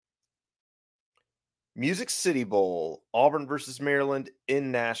Music City Bowl, Auburn versus Maryland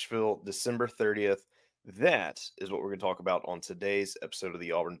in Nashville, December 30th. That is what we're going to talk about on today's episode of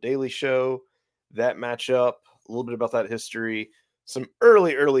the Auburn Daily Show. That matchup, a little bit about that history, some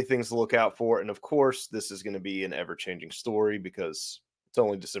early things to look out for. And of course, this is going to be an ever changing story because it's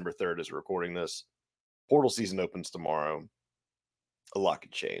only December 3rd as we're recording this. Portal season opens tomorrow. A lot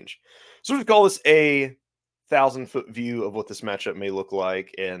could change. So we call this a 1,000-foot view of what this matchup may look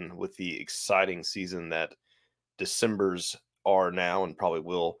like, and with the exciting season that Decembers are now and probably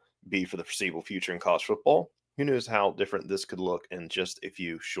will be for the foreseeable future in college football, who knows how different this could look in just a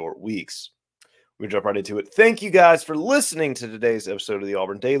few short weeks. We jump right into it. Thank you guys for listening to today's episode of the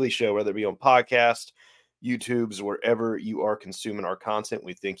Auburn Daily Show, whether it be on podcast, YouTube's, wherever you are consuming our content.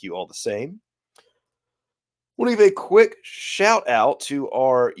 We thank you all the same. I want to give a quick shout out to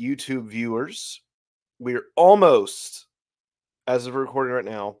our YouTube viewers. We're almost, as of recording right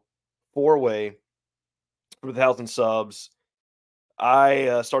now, 4 away from 1,000 subs.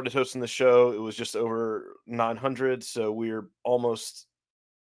 I started hosting the show. It was just over 900, so we're almost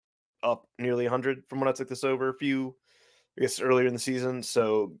up nearly 100 from when I took this over earlier in the season.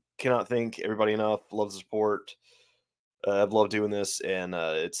 So cannot thank everybody enough. Love the support. I've loved doing this, and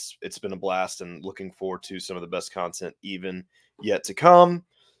it's been a blast, and looking forward to some of the best content even yet to come.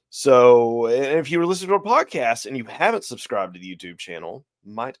 So, and if you were listening to our podcast and you haven't subscribed to the YouTube channel,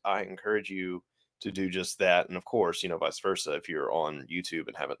 might I encourage you to do just that? And of course, vice versa, if you're on YouTube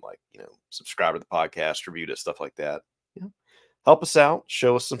and haven't subscribed to the podcast, reviewed it, stuff like that, help us out,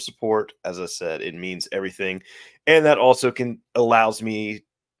 show us some support. As I said, it means everything, and that also allows me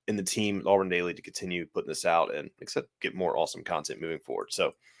and the team Auburn Daily to continue putting this out and get more awesome content moving forward.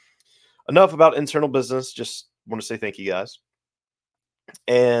 So enough about internal business. Just want to say thank you guys.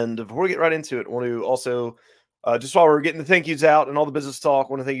 And before we get right into it, I want to also, just while we're getting the thank yous out and all the business talk, I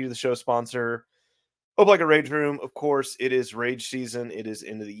want to thank you to the show sponsor, Opelika Rage Room. Of course, it is rage season. It is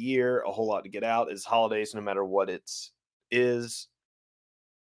end of the year. A whole lot to get out. It's holidays, no matter what it is.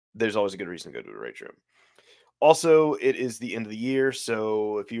 There's always a good reason to go to a rage room. Also, it is the end of the year,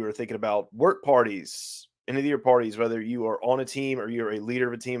 so if you were thinking about work parties, end of the year parties, whether you are on a team or you're a leader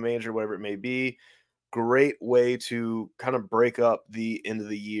of a team, manager, whatever it may be, great way to kind of break up the end of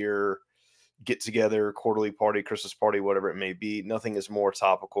the year get together, quarterly party, Christmas party, whatever it may be. Nothing is more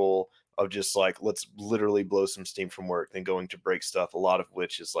topical of just let's literally blow some steam from work than going to break stuff, a lot of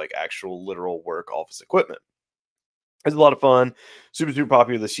which is actual literal work office equipment. It's a lot of fun, super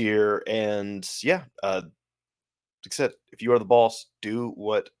popular this year, and yeah, except if you are the boss, do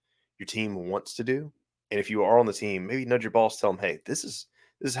what your team wants to do. And if you are on the team, maybe nudge your boss, tell them, hey, this is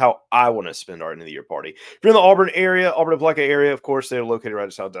how I want to spend our end of the year party. If you're in the Auburn area, Auburn Opelika area, of course, they're located right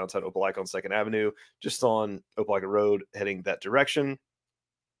outside downtown Opelika on 2nd Avenue, just on Opelika Road, heading that direction.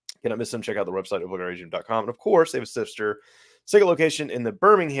 Cannot miss them. Check out the website, opelikaRageRoom.com. And of course, they have a sister second location in the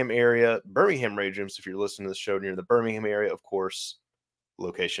Birmingham area, Birmingham Rage Rooms. If you're listening to the show near the Birmingham area, of course,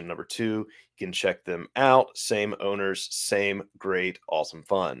 location number 2. You can check them out. Same owners, same great, awesome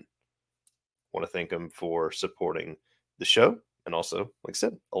fun. Want to thank them for supporting the show and also, like I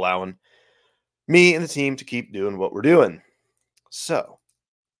said, allowing me and the team to keep doing what we're doing. So,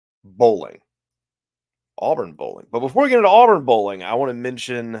 bowling. Auburn bowling. But before we get into Auburn bowling, I want to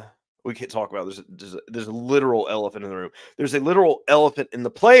mention, we can't talk about, there's a literal elephant in the room. There's a literal elephant in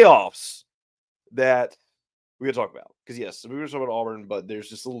the playoffs that we're going to talk about. Because, yes, we were talking about Auburn, but there's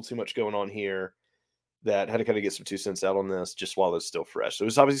just a little too much going on here that had to kind of get some 2 cents out on this just while it's still fresh. So it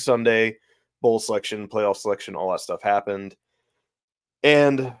was obviously Sunday, bowl selection, playoff selection, all that stuff happened.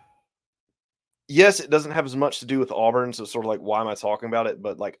 And yes, it doesn't have as much to do with Auburn, so it's sort of why am I talking about it?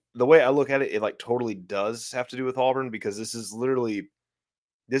 But the way I look at it, it totally does have to do with Auburn, because this is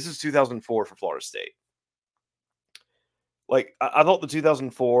 2004 for Florida State. I thought the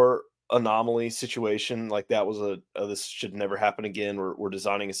 2004 anomaly situation, that was this should never happen again. We're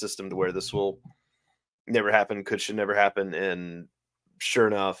designing a system to where this will never happen, should never happen. And sure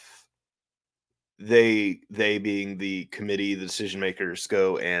enough, they being the committee, the decision makers,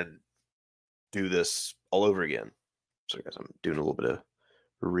 go and do this all over again. So guys, I'm doing a little bit of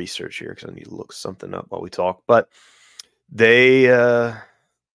research here because I need to look something up while we talk. But they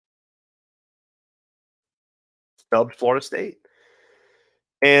snubbed Florida State.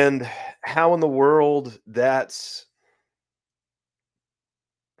 And how in the world that's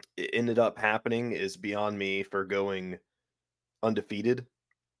it ended up happening is beyond me. For going undefeated,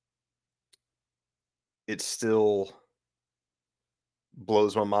 it still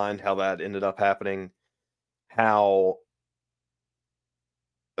blows my mind how that ended up happening. How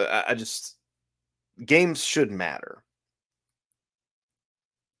I just, games should matter.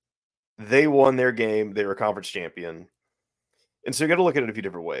 They won their game. They were conference champion. And so you got to look at it a few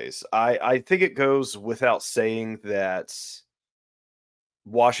different ways. I think it goes without saying that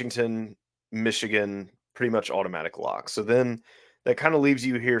Washington, Michigan, pretty much automatic lock. So then that kind of leaves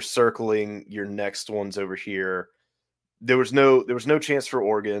you here circling your next ones over here. There was no chance for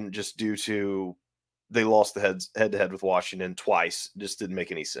Oregon just due to they lost the head to head with Washington twice. Just didn't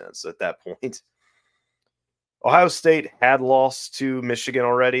make any sense at that point. Ohio State had lost to Michigan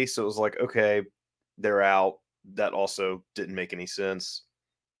already, so it was like, okay, they're out. That also didn't make any sense.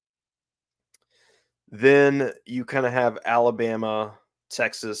 Then you kind of have Alabama,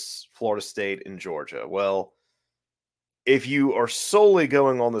 Texas, Florida State, and Georgia. Well, if you are solely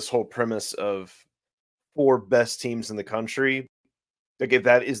going on this whole premise of four best teams in the country, like if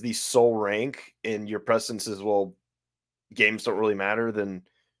that is the sole rank and your precedence is, well, games don't really matter, then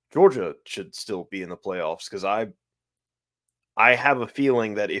Georgia should still be in the playoffs because I have a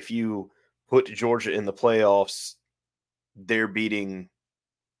feeling that if you put Georgia in the playoffs, they're beating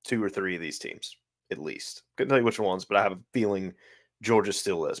two or three of these teams at least. Couldn't tell you which ones, but I have a feeling Georgia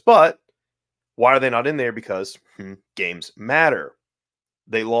still is. But why are they not in there? Because games matter.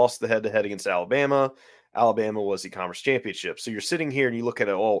 They lost the head-to-head against Alabama. Alabama was the conference championship. So you're sitting here and you look at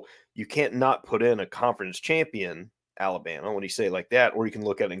it, oh, you can't not put in a conference champion, Alabama, when you say it like that. Or you can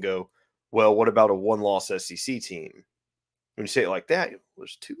look at it and go, well, what about a one-loss SEC team? When you say it like that,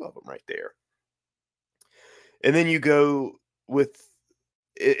 there's two of them right there. And then you go with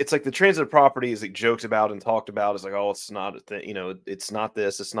it's like the transitive property is like joked about and talked about is like, oh, it's not a thing, it's not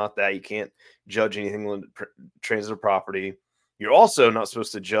this, it's not that. You can't judge anything with transitive property. You're also not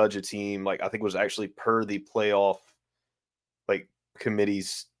supposed to judge a team, like I think it was actually per the playoff like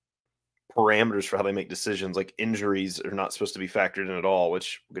committee's parameters for how they make decisions. Like injuries are not supposed to be factored in at all,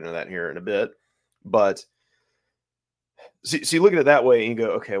 which we'll get into that here in a bit. But so you look at it that way and you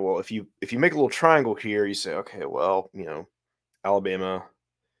go, okay, well, if you make a little triangle here, you say, okay, well, Alabama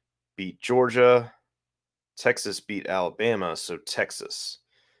beat Georgia, Texas beat Alabama, so Texas.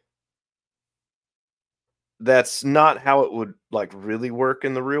 That's not how it would like really work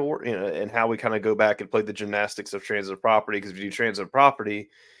in the real world, and how we kind of go back and play the gymnastics of transitive property. Because if you do transitive property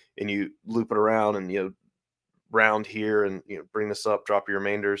and you loop it around and round here and bring this up, drop your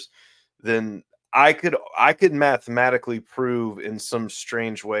remainders, then I could mathematically prove in some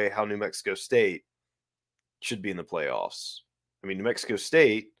strange way how New Mexico State should be in the playoffs. I mean, New Mexico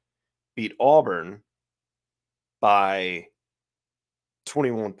State beat Auburn by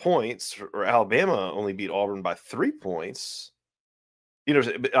 21 points, or Alabama only beat Auburn by 3 points.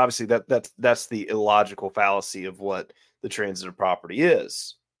 But obviously that's the illogical fallacy of what the transitive property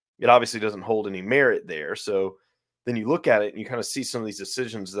is. It obviously doesn't hold any merit there. So then you look at it and you kind of see some of these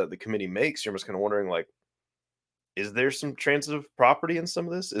decisions that the committee makes. You're just kind of wondering, like, is there some transitive property in some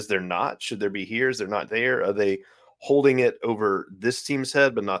of this? Is there not? Should there be here? Is there not there? Are they holding it over this team's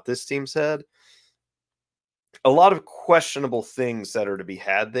head, but not this team's head? A lot of questionable things that are to be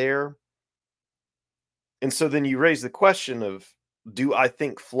had there. And so then you raise the question of, do I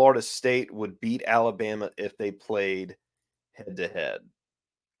think Florida State would beat Alabama if they played head to head?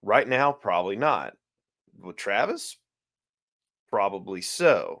 Right now, probably not. With Travis? Probably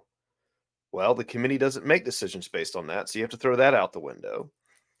so. Well, the committee doesn't make decisions based on that, so you have to throw that out the window.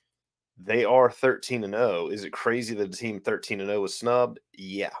 They are 13-0. Is it crazy that a team 13-0 was snubbed?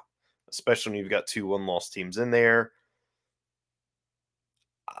 Yeah. Especially when you've got two one-loss teams in there.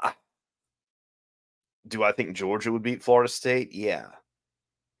 Do I think Georgia would beat Florida State? Yeah.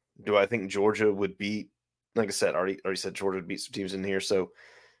 Do I think Georgia would beat, like I said, already said Georgia would beat some teams in here. So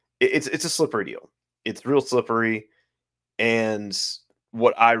it's a slippery deal. It's real slippery. And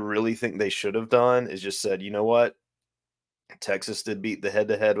what I really think they should have done is just said, you know what? Texas did beat the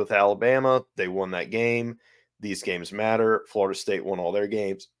head-to-head with Alabama. They won that game. These games matter. Florida State won all their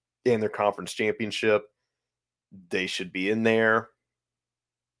games in their conference championship. They should be in there.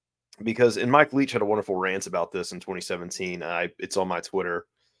 Because, and Mike Leach had a wonderful rant about this in 2017. It's on my Twitter.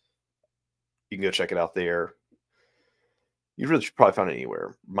 You can go check it out there. You really should probably find it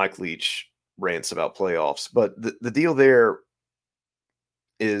anywhere. Mike Leach rants about playoffs. But the deal there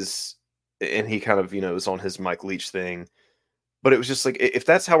is, and he kind of, is on his Mike Leach thing. But it was just like, if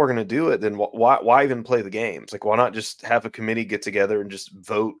that's how we're going to do it, then why even play the games? Like, why not just have a committee get together and just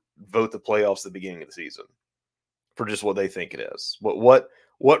vote the playoffs at the beginning of the season for just what they think it is?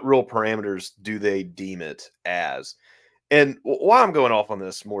 What real parameters do they deem it as? And why I'm going off on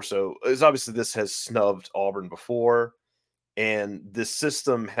this more so is obviously this has snubbed Auburn before, and this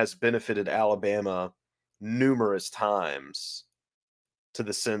system has benefited Alabama numerous times, to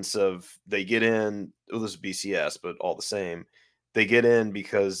the sense of they get in, well, this is BCS, but all the same, They get in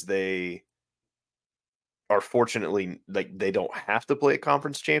because they are fortunately like they don't have to play a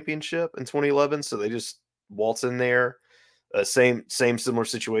conference championship in 2011, so they just waltz in there. Same similar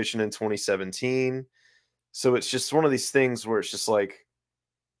situation in 2017. So it's just one of these things where it's just like,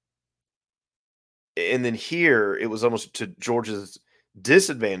 and then here it was almost to Georgia's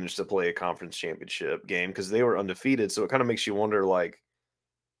disadvantage to play a conference championship game because they were undefeated. So it kind of makes you wonder, like,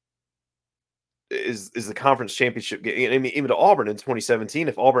 is the conference championship game? I mean, even to Auburn in 2017,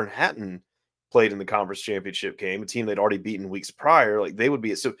 if Auburn hadn't played in the conference championship game, a team they'd already beaten weeks prior, like they would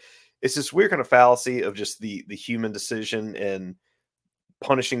be. So it's this weird kind of fallacy of just the human decision and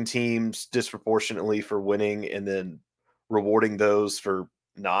punishing teams disproportionately for winning, and then rewarding those for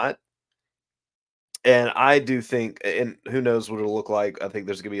not. And I do think, and who knows what it'll look like. I think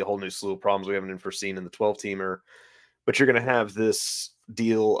there's going to be a whole new slew of problems we haven't even foreseen in the 12 teamer, but you're going to have this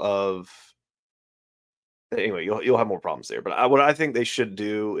deal of, anyway, you'll have more problems there. But what I think they should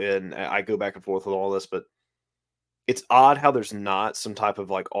do, and I go back and forth with all this, but it's odd how there's not some type of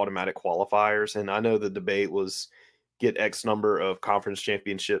like automatic qualifiers. And I know the debate was get X number of conference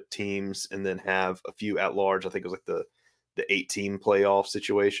championship teams and then have a few at large. I think it was like the 8 team playoff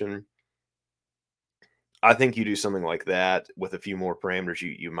situation. I think you do something like that with a few more parameters,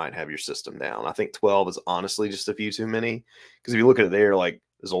 you might have your system down. I think 12 is honestly just a few too many. Because if you look at it there, like,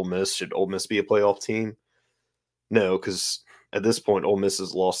 should Ole Miss be a playoff team? No, because at this point, Ole Miss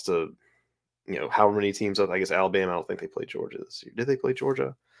has lost to, however many teams. I guess Alabama. I don't think they played Georgia this year. Did they play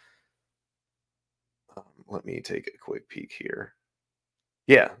Georgia? Let me take a quick peek here.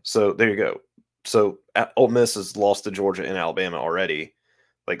 Yeah, so there you go. So Ole Miss has lost to Georgia and Alabama already.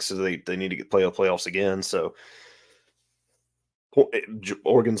 Like, so they need to play the playoffs again. So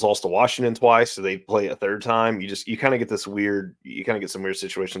Oregon's lost to Washington twice, so they play a third time. You kind of get this weird. You kind of get some weird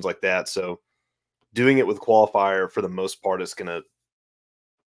situations like that. So doing it with qualifier for the most part is going to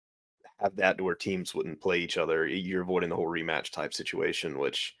have that to where teams wouldn't play each other. You're avoiding the whole rematch type situation,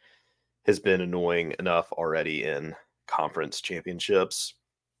 which has been annoying enough already in conference championships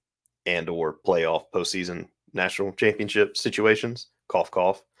and or playoff postseason national championship situations. Cough,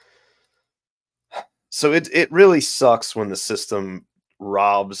 cough. So it really sucks when the system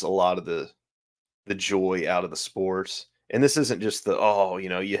robs a lot of the joy out of the sports. And this isn't just the, oh,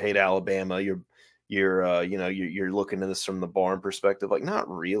 you hate Alabama, you're looking at this from the barn perspective. Like, not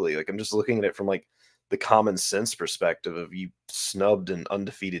really. Like, I'm just looking at it from like the common sense perspective of you snubbed an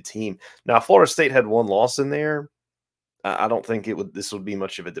undefeated team. Now, if Florida State had one loss in there, I don't think this would be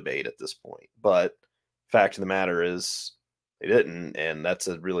much of a debate at this point. But fact of the matter is they didn't, and that's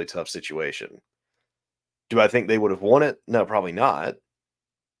a really tough situation. Do I think they would have won it? No, probably not.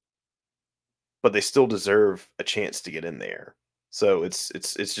 But they still deserve a chance to get in there. So it's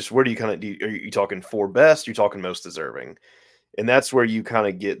just, where do you kind of do? Are you talking four best? You're talking most deserving, and that's where you kind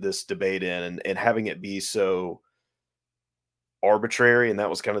of get this debate in, and having it be so arbitrary. And that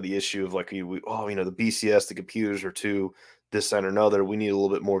was kind of the issue of like, the BCS, the computers are too this, that, or another. We need a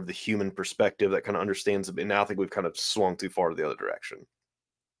little bit more of the human perspective that kind of understands. And now I think we've kind of swung too far to the other direction.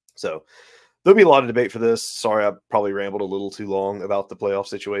 So there'll be a lot of debate for this. Sorry, I probably rambled a little too long about the playoff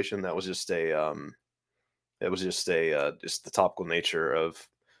situation. That was just just the topical nature of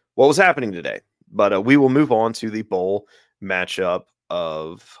what was happening today. But we will move on to the bowl matchup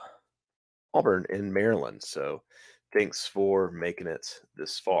of Auburn in Maryland. So thanks for making it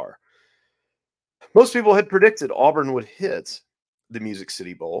this far. Most people had predicted Auburn would hit the Music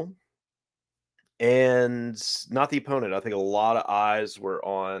City Bowl and not the opponent. I think a lot of eyes were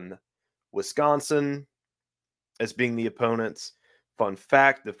on Wisconsin as being the opponents. Fun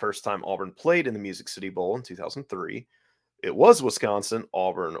fact, the first time Auburn played in the Music City Bowl in 2003, it was Wisconsin.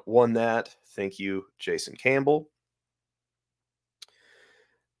 Auburn won that. Thank you, Jason Campbell.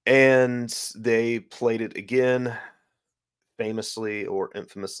 And they played it again, famously or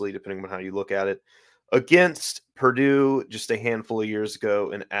infamously, depending on how you look at it, against Purdue just a handful of years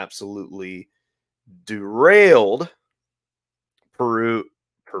ago, and absolutely derailed Peru,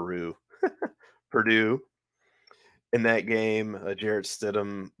 Peru, Purdue in that game. Jarrett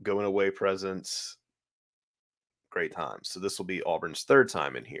Stidham going away presence. Great time. So this will be Auburn's third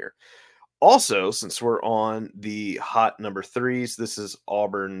time in here. Also, since we're on the hot number threes, this is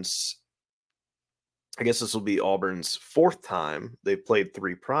Auburn's, I guess this will be Auburn's fourth time. They've played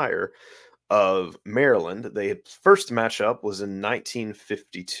 3 prior of Maryland. First matchup was in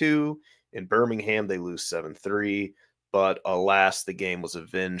 1952 in Birmingham. They lose 7-3, but alas, the game was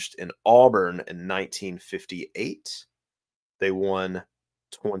avenged in Auburn in 1958. They won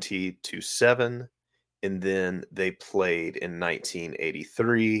 20-7, and then they played in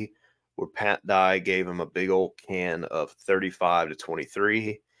 1983 where Pat Dye gave him a big old can of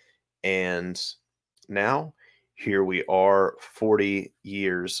 35-23. And now here we are 40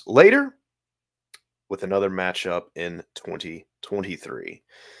 years later with another matchup in 2023.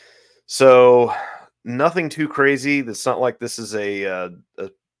 So nothing too crazy. It's not like this is a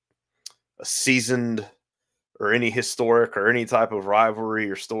seasoned or any historic or any type of rivalry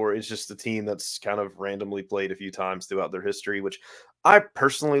or story. It's just a team that's kind of randomly played a few times throughout their history, which I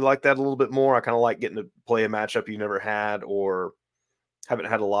personally like that a little bit more. I kind of like getting to play a matchup you never had or haven't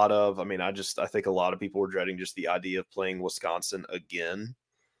had a lot of. I mean, I think a lot of people were dreading just the idea of playing Wisconsin again.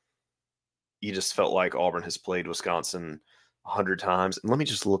 You just felt like Auburn has played Wisconsin 100 times. And let me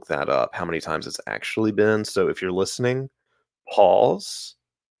just look that up, how many times it's actually been. So if you're listening, pause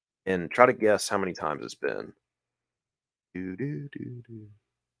and try to guess how many times it's been. Do, do, do, do.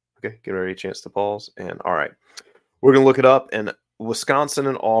 Okay, get ready, a chance to pause. And all right, we're going to look it up. And Wisconsin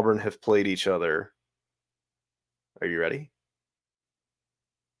and Auburn have played each other. Are you ready?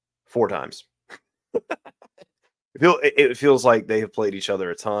 4 times. It feels like they have played each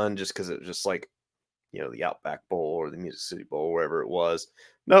other a ton just because it's just like, the Outback Bowl or the Music City Bowl, wherever it was.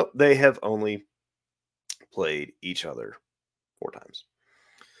 No, they have only played each other 4 times.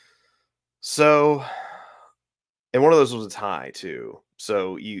 So, and one of those was a tie too.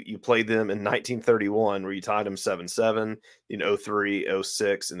 So you played them in 1931 where you tied them 7-7, in 03,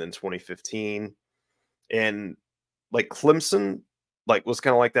 06, and then 2015. And like Clemson, like was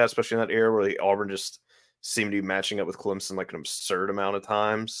kind of like that, especially in that era where Auburn just seemed to be matching up with Clemson like an absurd amount of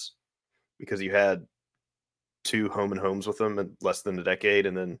times because you had 2 home and homes with them in less than a decade,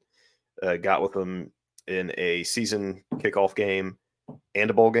 and then got with them in a season kickoff game and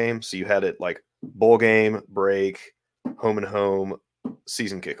a bowl game. So you had it like bowl game, break, home and home,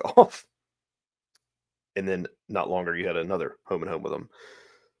 season kickoff. And then not longer, you had another home and home with them.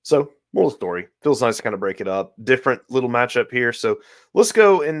 So, moral of the story, feels nice to kind of break it up. Different little matchup here. So let's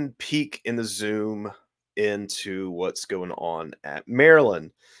go and peek in the Zoom into what's going on at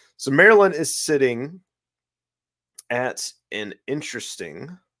Maryland. So Maryland is sitting at an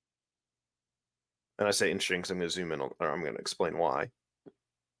interesting, and I say interesting because I'm going to zoom in, or I'm going to explain why.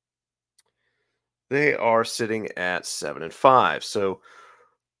 They are sitting at 7-5. So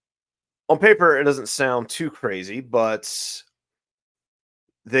on paper, it doesn't sound too crazy, but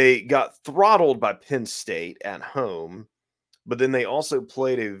they got throttled by Penn State at home, but then they also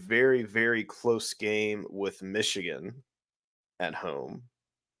played a very, very close game with Michigan at home.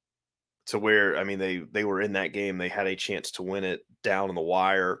 To where, I mean, they were in that game. They had a chance to win it down on the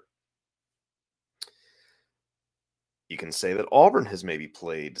wire. You can say that Auburn has maybe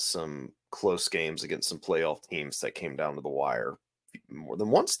played some close games against some playoff teams that came down to the wire more than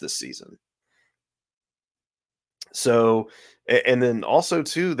once this season. So, and then also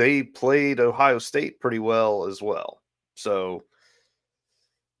too, they played Ohio State pretty well as well. So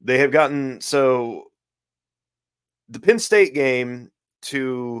they have gotten, so the Penn State game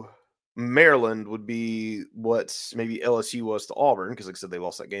to Maryland would be what maybe LSU was to Auburn, because like I said, they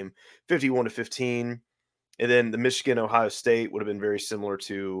lost that game 51-15. And then the Michigan Ohio State would have been very similar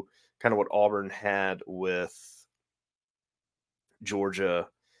to kind of what Auburn had with Georgia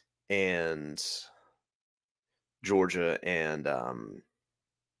and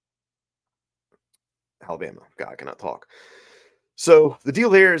Alabama. God, I cannot talk. So the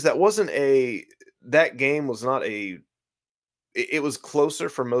deal here is that game was not it was closer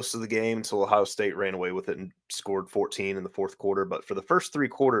for most of the game until Ohio State ran away with it and scored 14 in the fourth quarter. But for the first 3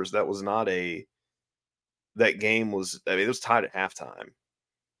 quarters, that game was, I mean, it was tied at halftime.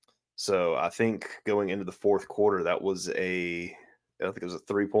 So I think going into the fourth quarter, I think it was a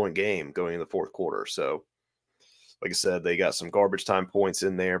 3-point game going into the fourth quarter. So like I said, they got some garbage time points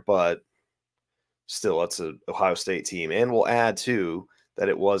in there, but still, that's an Ohio State team. And we'll add, too, that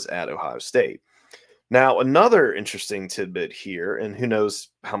it was at Ohio State. Now, another interesting tidbit here, and who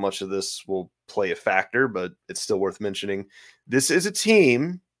knows how much of this will play a factor, but it's still worth mentioning. This is a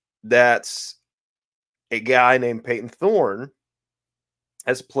team that's a guy named Peyton Thorne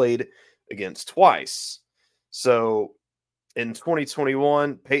has played against twice. So in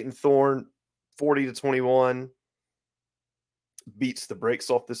 2021, Peyton Thorne, 40-21, beats the brakes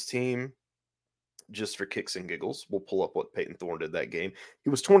off this team. Just for kicks and giggles, we'll pull up what Peyton Thorne did that game. He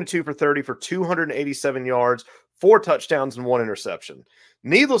was 22 for 30 for 287 yards, 4 touchdowns, and 1 interception.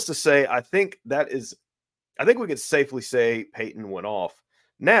 Needless to say, I think we could safely say Peyton went off.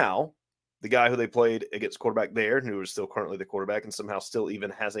 Now, the guy who they played against quarterback there, who is still currently the quarterback and somehow still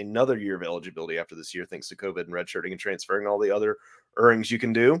even has another year of eligibility after this year, thanks to COVID and redshirting and transferring all the other earnings you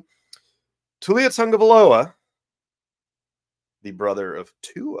can do. Tulia Tungavaloa, the brother of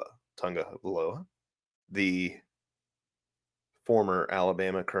Tua Tagovailoa, the former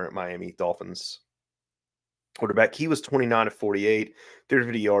Alabama, current Miami Dolphins quarterback. He was 29 of 48,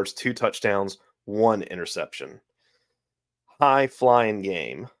 350 yards, 2 touchdowns, 1 interception. High flying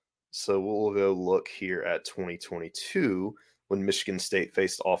game. So we'll go look here at 2022 when Michigan State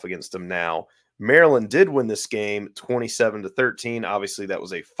faced off against them now. Maryland did win this game 27-13. Obviously, that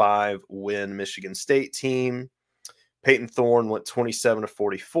was a 5-win Michigan State team. Peyton Thorne went 27 of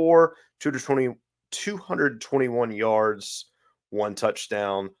 44, 221 yards, 1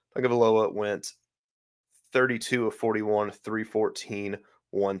 touchdown. Tagovailoa went 32 of 41, 314,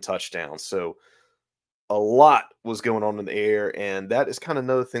 1 touchdown. So a lot was going on in the air, and that is kind of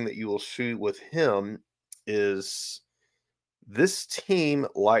another thing that you will see with him is this team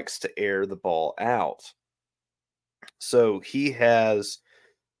likes to air the ball out. So he has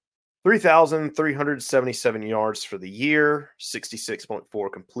 3,377 yards for the year,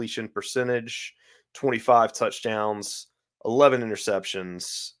 66.4 completion percentage, 25 touchdowns, 11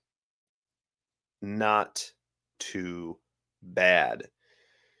 interceptions. Not too bad.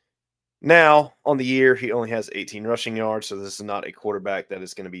 Now, on the year, he only has 18 rushing yards, so this is not a quarterback that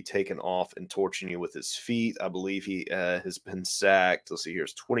is going to be taken off and torching you with his feet. I believe he has been sacked, let's see,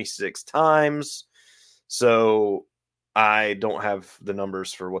 here's 26 times. So I don't have the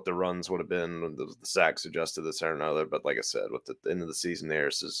numbers for what the runs would have been when the sacks adjusted this or another, but like I said, with the end of the season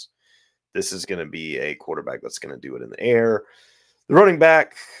there, this is going to be a quarterback that's going to do it in the air. The running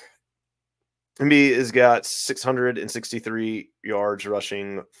back, MB has got 663 yards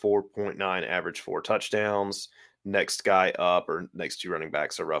rushing, 4.9 average, 4 touchdowns. Next guy up, or next 2 running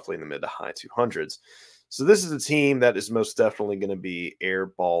backs, are roughly in the mid to high 200s. So this is a team that is most definitely going to be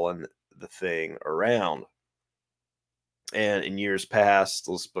airballing the thing around. And in years past,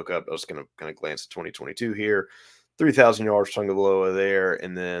 let's book up. I was going to kind of glance at 2022 here. 3,000 yards, Tagovailoa there.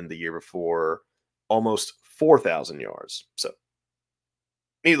 And then the year before, almost 4,000 yards. So,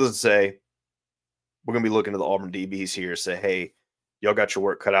 needless to say, we're going to be looking to the Auburn DBs here, say, hey, y'all got your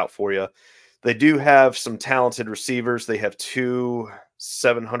work cut out for you. They do have some talented receivers. They have 2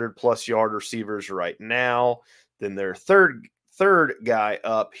 700-plus yard receivers right now. Then their third guy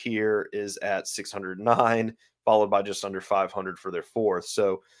up here is at 609, followed by just under 500 for their fourth.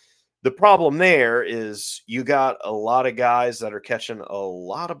 So the problem there is you got a lot of guys that are catching a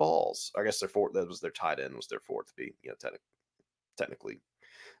lot of balls. I guess their fourth, that was their tight end, was their fourth beat, technically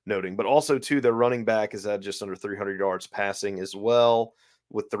noting. But also, too, their running back is at just under 300 yards passing as well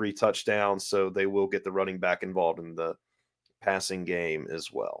with 3 touchdowns. So they will get the running back involved in the passing game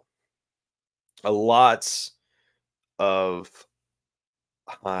as well. A lot of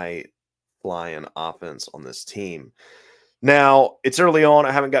high-flying offense on this team. Now, it's early on.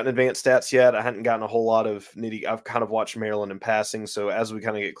 I haven't gotten advanced stats yet. I haven't gotten a whole lot of I've kind of watched Maryland in passing. So as we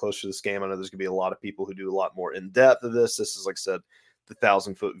kind of get closer to this game, I know there's going to be a lot of people who do a lot more in-depth of this. This is, like I said, the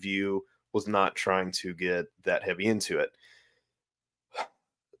 1,000-foot view. Was not trying to get that heavy into it.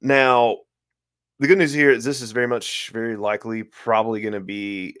 Now, the good news here is this is very likely probably going to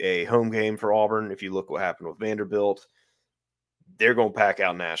be a home game for Auburn. If you look what happened with Vanderbilt, they're going to pack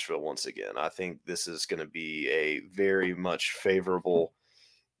out Nashville once again. I think this is going to be a very much favorable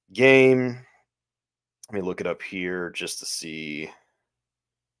game. Let me look it up here just to see.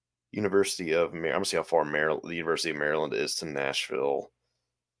 University of Maryland. I'm going to see how far the University of Maryland is to Nashville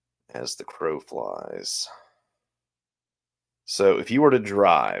as the crow flies. So if you were to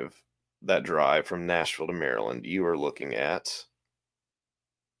drive from Nashville to Maryland, you are looking at,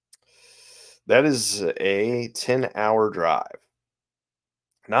 that is a 10-hour drive.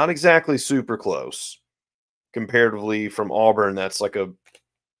 Not exactly super close. Comparatively from Auburn, that's like a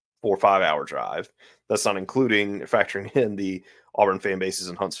 4 or 5 hour drive. That's not factoring in the Auburn fan bases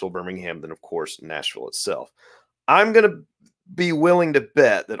in Huntsville, Birmingham, then of course Nashville itself. I'm going to be willing to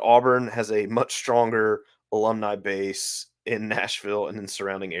bet that Auburn has a much stronger alumni base in Nashville and in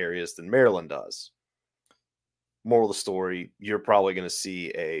surrounding areas than Maryland does. Moral of the story, you're probably going to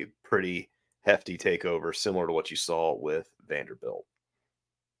see a pretty hefty takeover similar to what you saw with Vanderbilt,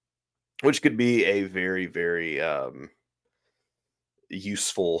 which could be a very, very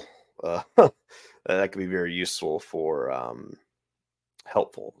useful that could be very useful for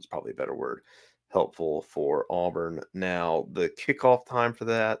helpful is probably a better word. Helpful for Auburn. Now, the kickoff time for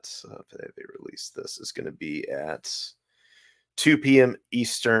that, if they release this, is going to be at 2 p.m.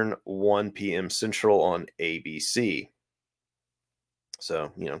 Eastern, 1 p.m. Central on ABC.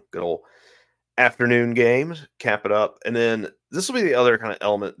 So, good old afternoon games, cap it up. And then this will be the other kind of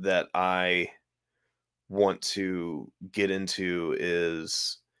element that I want to get into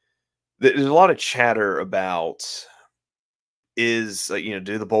is there's a lot of chatter about is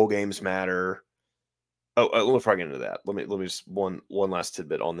do the bowl games matter? Oh, before I get into that, let me just one last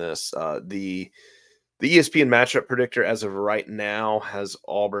tidbit on this. The ESPN matchup predictor as of right now has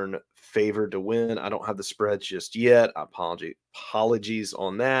Auburn favored to win. I don't have the spread just yet. Apologies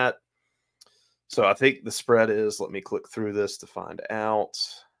on that. So I think the spread is, let me click through this to find out.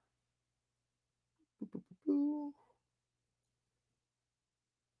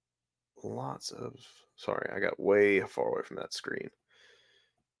 Lots of, sorry, I got way far away from that screen.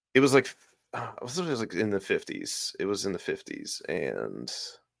 It was like, it was like in the 50s. It was in the 50s. And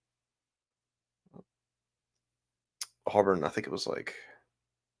Auburn, I think it was like,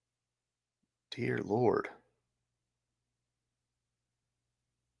 dear Lord.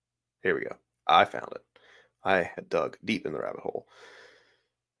 Here we go. I found it. I had dug deep in the rabbit hole.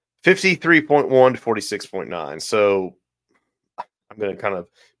 53.1 to 46.9. So I'm going to kind of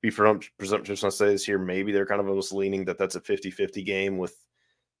be presumptuous when I say this here. Maybe they're kind of almost leaning that that's a 50-50 game with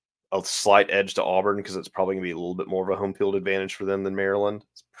a slight edge to Auburn because it's probably going to be a little bit more of a home field advantage for them than Maryland.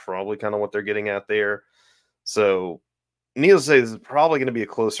 It's probably kind of what they're getting at there. So, needless to say, this is probably going to be a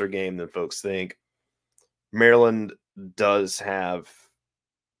closer game than folks think. Maryland does have,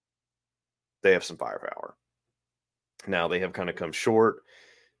 they have some firepower. Now, they have kind of come short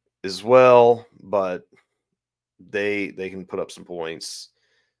as well, but they can put up some points.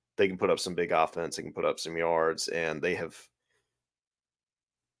 They can put up some big offense. They can put up some yards, and they have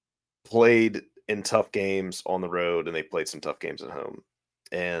played in tough games on the road, and they played some tough games at home.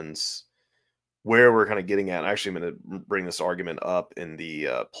 And where we're kind of getting at, actually, I'm going to bring this argument up in the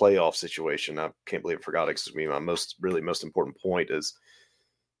playoff situation. I can't believe I forgot it because my most important point is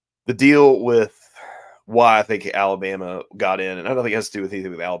the deal with why I think Alabama got in, and I don't think it has to do with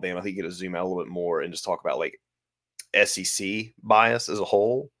anything with Alabama. I think you got to zoom out a little bit more and just talk about like SEC bias as a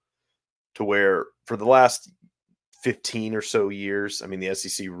whole, to where for the last 15 or so years, I mean, the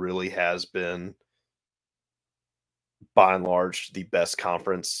SEC really has been, by and large, the best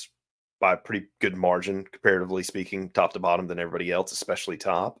conference by a pretty good margin, comparatively speaking, top to bottom than everybody else, especially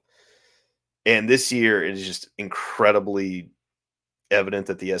top. And this year, it is just incredibly evident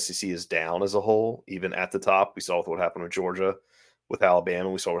that the SEC is down as a whole, even at the top. We saw what happened with Georgia, with Alabama.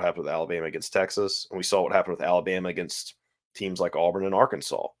 We saw what happened with Alabama against Texas. And we saw what happened with Alabama against teams like Auburn and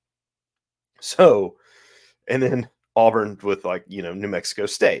Arkansas. So, and then Auburn with New Mexico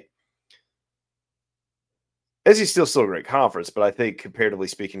State. SEC still a great conference, but I think comparatively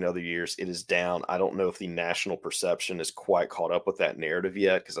speaking to other years, it is down. I don't know if the national perception is quite caught up with that narrative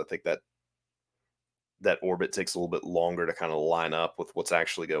yet, because I think that orbit takes a little bit longer to kind of line up with what's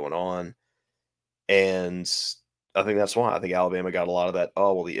actually going on. And I think that's why I think Alabama got a lot of that.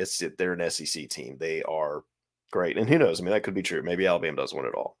 Oh, well, they're an SEC team. They are great. And who knows? I mean, that could be true. Maybe Alabama doesn't win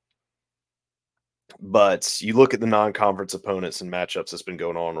it all. But you look at the non-conference opponents and matchups that's been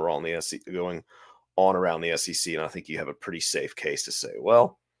going on around the SEC, and I think you have a pretty safe case to say,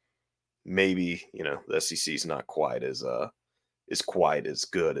 well, maybe the SEC is not quite as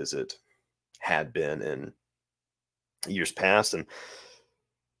good as it had been in years past. And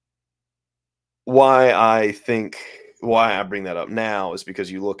why I bring that up now is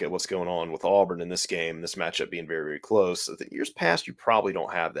because you look at what's going on with Auburn in this game, this matchup being very, very close. I think years past, you probably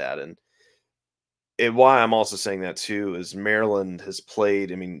don't have that. And why I'm also saying that too is Maryland has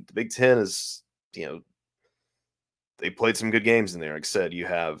played. I mean, the Big Ten is, they played some good games in there. Like I said, you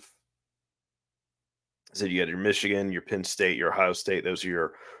had your Michigan, your Penn State, your Ohio State. Those are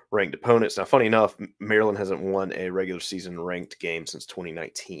your ranked opponents. Now, funny enough, Maryland hasn't won a regular season ranked game since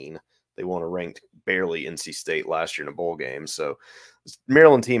 2019. They won a ranked barely NC State last year in a bowl game. So this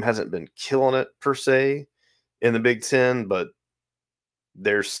Maryland team hasn't been killing it per se in the Big Ten, but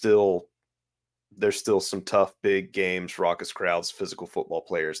there's still some tough big games, raucous crowds, physical football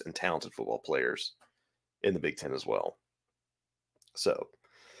players, and talented football players in the Big Ten as well. So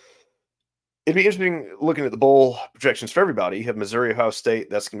it'd be interesting looking at the bowl projections for everybody. You have Missouri, Ohio State.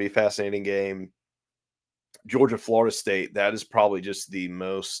 That's going to be a fascinating game. Georgia, Florida State. That is probably just the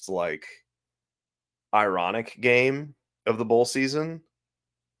most ironic game of the bowl season.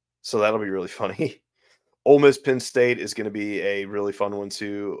 So that'll be really funny. Ole Miss, Penn State is going to be a really fun one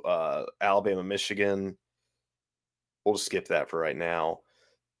too. Alabama, Michigan. We'll just skip that for right now.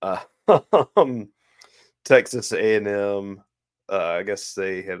 Texas A&M. I guess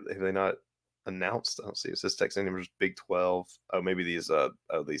they have they not announced? I don't see. It says Texas A&M is Big 12. Oh, maybe these. All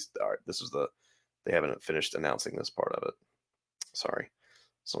right. This was they haven't finished announcing this part of it. Sorry.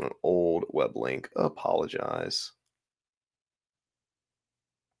 It's on an old web link. Apologize.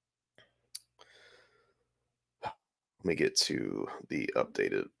 Let me get to the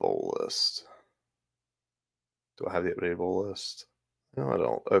updated bowl list. Do I have the updated bowl list? No, I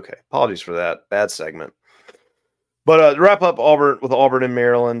don't. Okay. Apologies for that. Bad segment. But to wrap up Auburn with Auburn and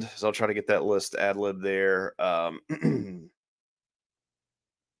Maryland, so I'll try to get that list ad lib there. Hold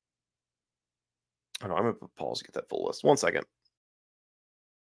on, I'm going to pause to get that full list. 1 second.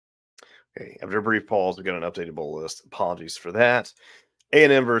 Okay. After a brief pause, we got an updated bowl list. Apologies for that.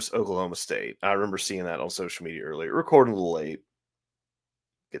 A&M versus Oklahoma State. I remember seeing that on social media earlier. Recording a little late.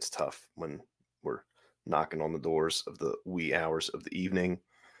 It's tough when we're knocking on the doors of the wee hours of the evening.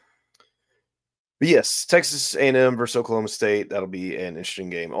 But yes, Texas A&M versus Oklahoma State. That'll be an interesting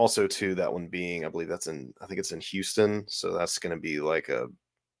game. Also, too, that one being, I think it's in Houston. So that's going to be like a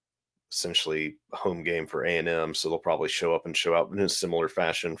essentially home game for A&M. So they'll probably show up and show out in a similar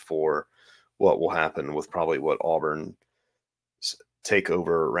fashion for what will happen with probably what Auburn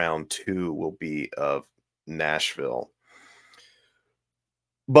takeover round 2 will be of Nashville.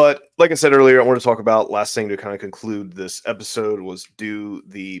 But like I said earlier, I want to talk about last thing to kind of conclude this episode was, do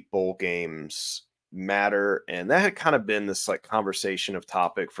the bowl games matter? And that had kind of been this like conversation of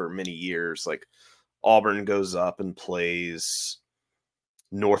topic for many years. Like Auburn goes up and plays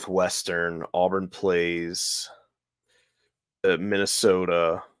Northwestern. Auburn plays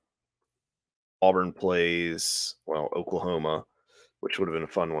Minnesota. Auburn plays, Oklahoma, which would have been a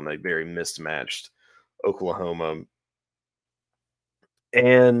fun one. They very mismatched Oklahoma.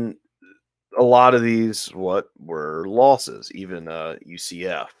 And a lot of these were losses, even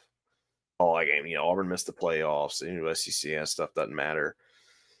UCF. All that game, Auburn missed the playoffs. USCCS stuff doesn't matter.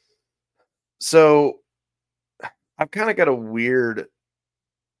 So I've kind of got a weird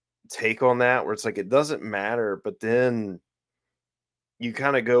take on that where it's like it doesn't matter, but then you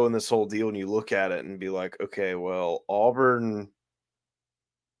kind of go in this whole deal and you look at it and be like, okay, well, Auburn,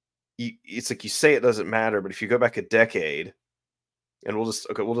 it's like you say it doesn't matter, but if you go back a decade, and we'll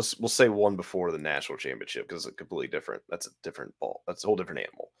say one before the national championship because it's completely different. That's a different ball. That's a whole different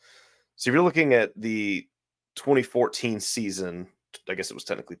animal. So if you're looking at the 2014 season, I guess it was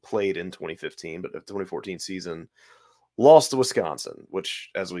technically played in 2015, but the 2014 season lost to Wisconsin,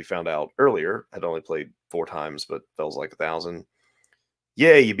 which, as we found out earlier, had only played 4 times, but feels like 1,000.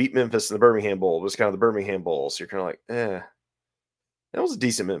 Yeah, you beat Memphis in the Birmingham Bowl. It was kind of the Birmingham Bowl. So you're kind of like, that was a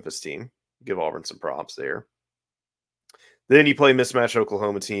decent Memphis team. Give Auburn some props there. Then you play mismatched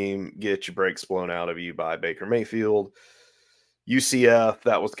Oklahoma team, get your breaks blown out of you by Baker Mayfield. UCF,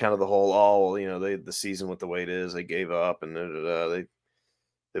 that was kind of the whole, the season with the way it is, they gave up and they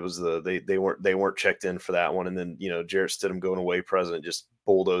weren't checked in for that one. And then, Jarrett Stidham going away president, just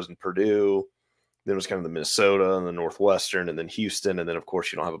bulldozing Purdue. Then it was kind of the Minnesota and the Northwestern and then Houston. And then, of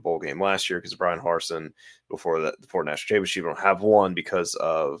course, you don't have a bowl game last year because Brian Harsin before national championship, you don't have one because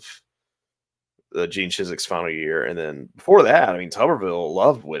of Gene Chiswick's final year. And then before that, Tuberville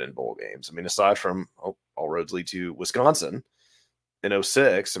loved winning bowl games. Aside from all roads lead to Wisconsin in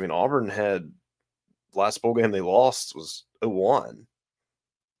 2006, Auburn had last bowl game they lost was 2001.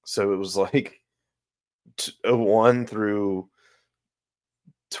 So it was like 2001 through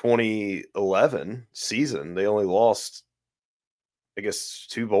 2011 season, they only lost, I guess,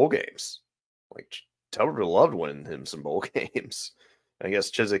 2 bowl games. Like Tuberville loved winning him some bowl games. I guess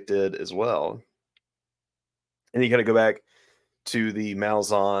Chiswick did as well. And you got to go back to the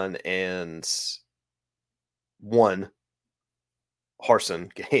Malzahn and one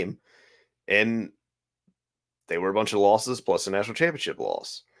Harsin game, and they were a bunch of losses plus a national championship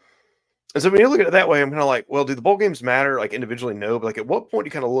loss. And so when you look at it that way, I'm kind of like, well, do the bowl games matter? Like individually, no. But like, at what point do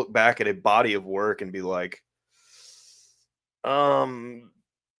you kind of look back at a body of work and be like,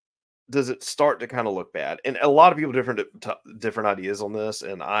 does it start to kind of look bad? And a lot of people different ideas on this,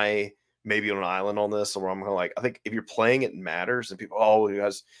 and I may be on an island on this, where I'm kind of like, I think if you're playing, it matters. And people, you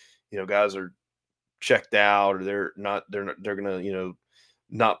guys, guys are checked out, or they're gonna,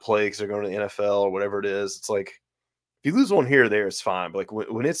 not play because they're going to the NFL or whatever it is. It's like, if you lose one here or there, it's fine. But like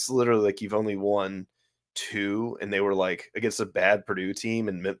when it's literally like you've only won 2 and they were like against a bad Purdue team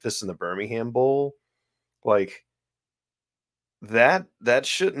in Memphis in the Birmingham Bowl, like that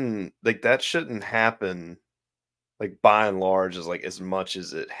shouldn't happen, like by and large, as much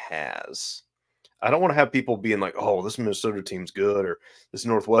as it has. I don't want to have people being like, oh, this Minnesota team's good or this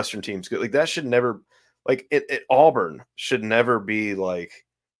Northwestern team's good. Like that should never, like it Auburn should never be like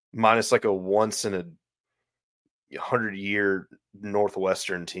minus like a once in a 100-year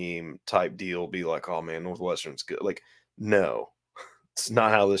Northwestern team type deal. Be like, oh man, Northwestern's good. Like, no, it's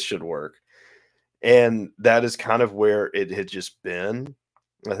not how this should work. And that is kind of where it had just been.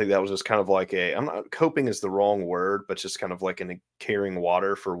 I think that was just kind of like I'm not, coping is the wrong word, but just kind of like in a carrying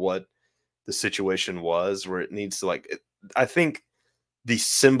water for what the situation was, where it needs to I think the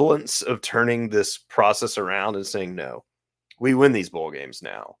semblance of turning this process around and saying, no, we win these bowl games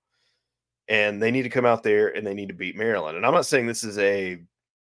now. And they need to come out there and they need to beat Maryland. And I'm not saying this is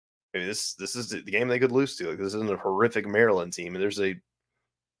this is the game they could lose to. Like, this isn't a horrific Maryland team. And I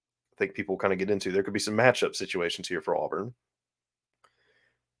think people kind of get into, there could be some matchup situations here for Auburn.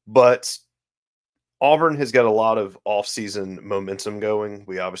 But Auburn has got a lot of offseason momentum going.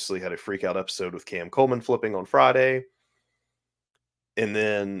 We obviously had a freak out episode with Cam Coleman flipping on Friday. And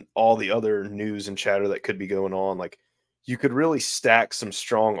then all the other news and chatter that could be going on. Like, you could really stack some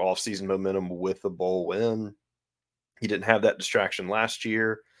strong offseason momentum with a bowl win. He didn't have that distraction last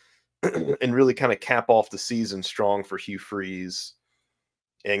year. And really kind of cap off the season strong for Hugh Freeze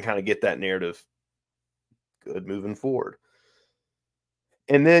and kind of get that narrative good moving forward.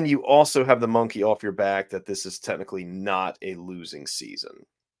 And then you also have the monkey off your back that this is technically not a losing season.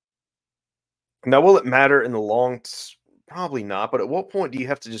 Now, will it matter in the long? Probably not. But at what point do you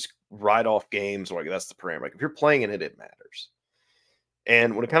have to just write off games? Like, that's the parameter. Like, if you're playing in it, it matters.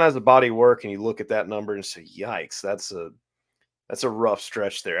 And when it kind of has a body work and you look at that number and say, yikes, that's a rough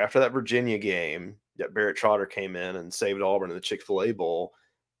stretch there. After that Virginia game, that Barrett Trotter came in and saved Auburn in the Chick-fil-A Bowl.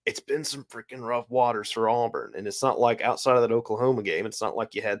 It's been some freaking rough waters for Auburn. And it's not like outside of that Oklahoma game, it's not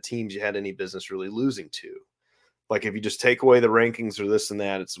like you had teams you had any business really losing to. Like, if you just take away the rankings or this and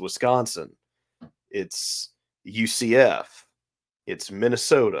that, it's Wisconsin, it's UCF, it's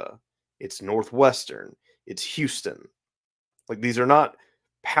Minnesota, it's Northwestern, it's Houston. Like, these are not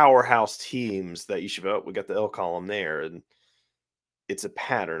powerhouse teams that you should, we got the L column there. And it's a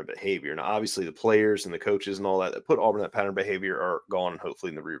pattern of behavior. Now, obviously, the players and the coaches and all that put Auburn in that pattern of behavior are gone,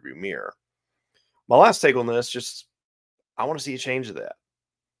 hopefully, in the rearview mirror. My last take on this, I want to see a change of that.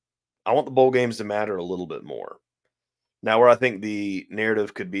 I want the bowl games to matter a little bit more. Now, where I think the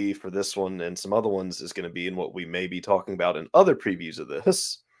narrative could be for this one and some other ones is going to be, in what we may be talking about in other previews of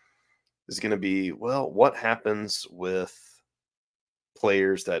this, is going to be, well, what happens with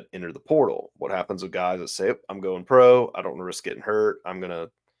players that enter the portal? What happens with guys that say, I'm going pro, I don't want to risk getting hurt, I'm not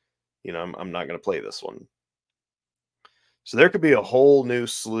going to play this one. So there could be a whole new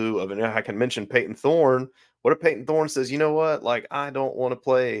slew of, and I can mention Peyton Thorne. What if Peyton Thorne says, you know what, like, I don't want to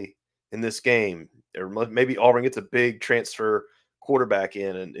play in this game? Or maybe Auburn gets a big transfer quarterback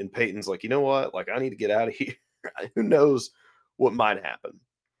in, and Peyton's like, you know what, like, I need to get out of here. Who knows what might happen?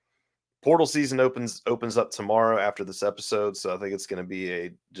 Portal season opens up tomorrow after this episode, so I think it's going to be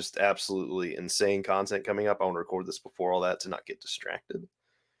a just absolutely insane content coming up. I want to record this before all that to not get distracted.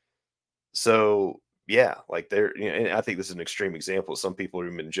 So yeah, like, and I think this is an extreme example. Some people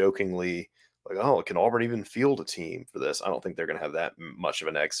have been jokingly like, "Oh, can Auburn even field a team for this?" I don't think they're going to have that much of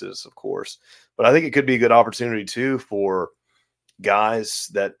an exodus, of course, but I think it could be a good opportunity too for guys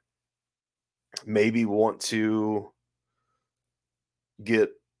that maybe want to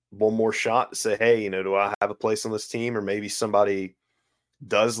get one more shot to say, hey, do I have a place on this team? Or maybe somebody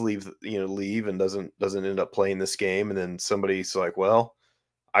does leave and doesn't end up playing this game. And then somebody's like, well,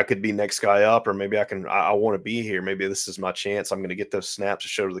 I could be next guy up, or maybe I want to be here. Maybe this is my chance. I'm going to get those snaps to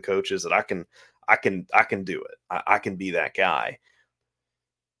show to the coaches that I can do it. I can be that guy.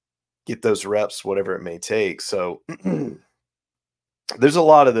 Get those reps, whatever it may take. So there's a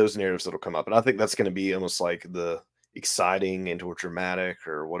lot of those narratives that'll come up. And I think that's going to be almost like the exciting and or dramatic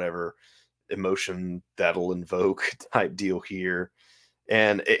or whatever emotion that'll invoke type deal here.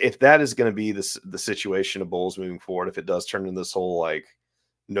 And if that is going to be the situation of bowls moving forward, if it does turn into this whole, like,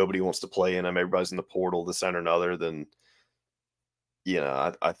 nobody wants to play in them, everybody's in the portal, this and another, then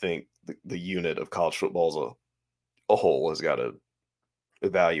I think the unit of college football as a whole has got to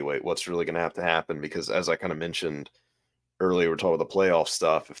evaluate what's really going to have to happen. Because as I kind of mentioned earlier, we're talking about the playoff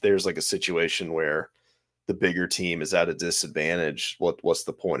stuff. If there's like a situation where the bigger team is at a disadvantage, what's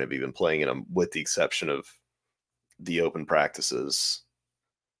the point of even playing in them, with the exception of the open practices?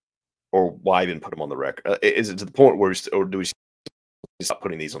 Or why even put them on the record? Is it to the point where do we stop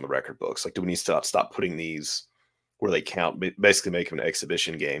putting these on the record books? Like, do we need to stop putting these where they count, basically make them an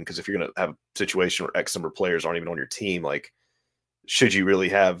exhibition game? Because if you're going to have a situation where X number of players aren't even on your team, like, should you really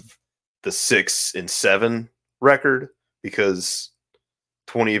have the 6-7 record because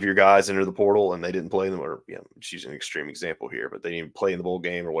 20 of your guys enter the portal and they didn't play them? Or, just using an extreme example here, but they didn't play in the bowl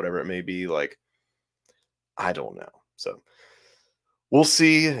game or whatever it may be. Like, I don't know. So we'll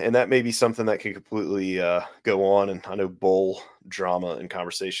see. And that may be something that could completely go on. And I know bowl drama and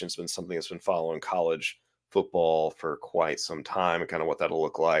conversation has been something that's been following college football for quite some time, and kind of what that'll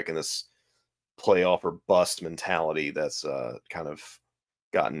look like. And this playoff or bust mentality that's kind of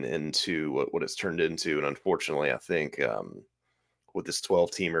gotten into what it's turned into. And unfortunately, I think with this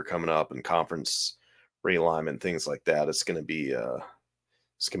 12-teamer coming up and conference realignment, things like that, it's going to be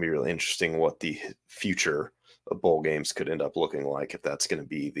it's going to be really interesting what the future of bowl games could end up looking like if that's going to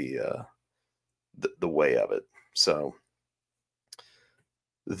be the way of it. So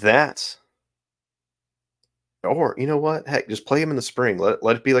that, or you know what? Heck, just play them in the spring. Let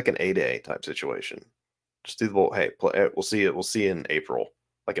it be like an A-Day type situation. Just do the bowl. Hey, we'll see it. We'll see in April,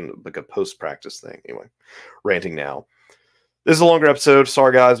 like a post practice thing. Anyway, ranting now. This is a longer episode.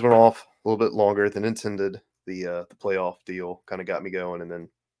 Sorry, guys, went off a little bit longer than intended. The playoff deal kind of got me going, and then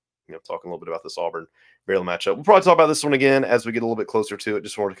talking a little bit about this Auburn Maryland matchup. We'll probably talk about this one again as we get a little bit closer to it.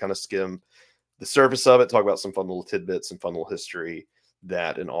 Just wanted to kind of skim the surface of it, talk about some fun little tidbits, some fun little history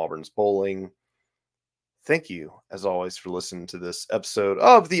that in Auburn's bowling. Thank you, as always, for listening to this episode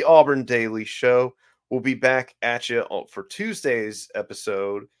of the Auburn Daily Show. We'll be back at you for Tuesday's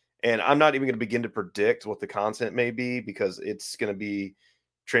episode, and I'm not even going to begin to predict what the content may be because it's going to be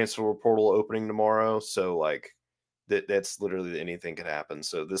transfer portal opening tomorrow. So, like, that's literally anything could happen.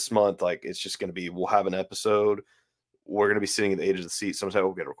 So this month, like, it's just going to be, we'll have an episode. We're going to be sitting at the edge of the seat. Sometimes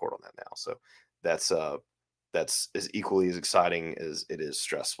we'll get a record on that now. So that's as equally as exciting as it is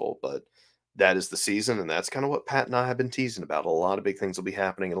stressful, but that is the season. And that's kind of what Pat and I have been teasing about. A lot of big things will be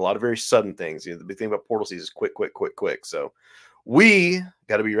happening and a lot of very sudden things. The big thing about portal season is quick. So we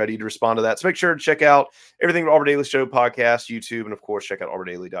got to be ready to respond to that. So make sure to check out everything at Auburn Daily Show podcast, YouTube, and of course, check out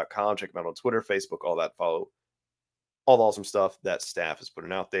auburndaily.com. Check them out on Twitter, Facebook, all that. Follow all the awesome stuff that staff is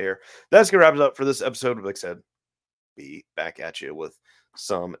putting out there. That's going to wrap it up for this episode. Like I said, be back at you with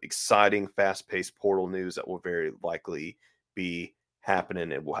some exciting, fast-paced portal news that will very likely be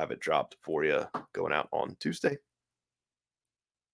happening, and we'll have it dropped for you going out on Tuesday.